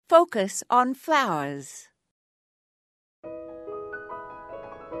Focus on flowers.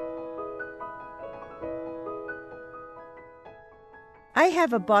 I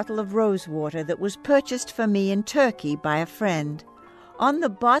have a bottle of rose water that was purchased for me in Turkey by a friend. On the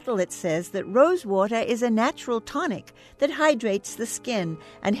bottle it says that rose water is a natural tonic that hydrates the skin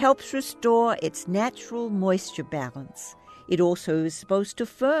and helps restore its natural moisture balance. It also is supposed to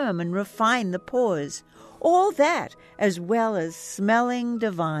firm and refine the pores. All that, as well as smelling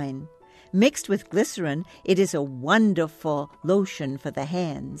divine. Mixed with glycerin, it is a wonderful lotion for the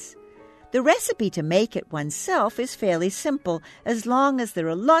hands. The recipe to make it oneself is fairly simple, as long as there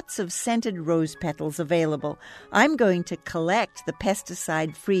are lots of scented rose petals available. I'm going to collect the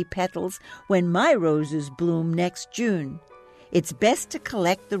pesticide-free petals when my roses bloom next June. It's best to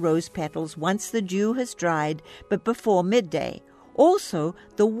collect the rose petals once the dew has dried, but before midday. Also,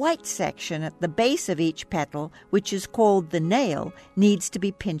 the white section at the base of each petal, which is called the nail, needs to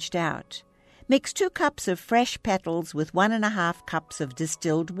be pinched out. Mix 2 cups of fresh petals with 1½ cups of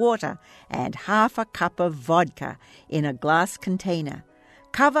distilled water and ½ cup of vodka in a glass container.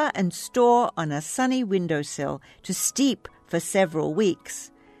 Cover and store on a sunny windowsill to steep for several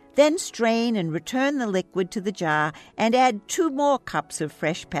weeks. Then strain and return the liquid to the jar and add 2 more cups of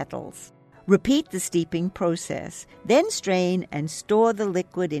fresh petals. Repeat the steeping process, then strain and store the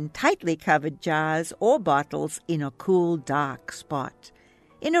liquid in tightly covered jars or bottles in a cool, dark spot.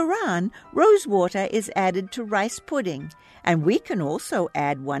 In Iran, rose water is added to rice pudding, and we can also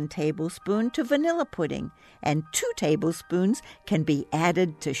add 1 tablespoon to vanilla pudding, and 2 tablespoons can be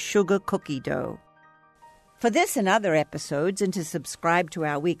added to sugar cookie dough. For this and other episodes, and to subscribe to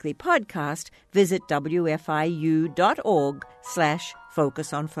our weekly podcast, visit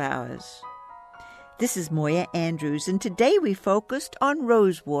wfiu.org/focusonflowers. This is Moya Andrews, and today we focused on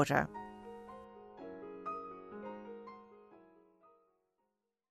rose water.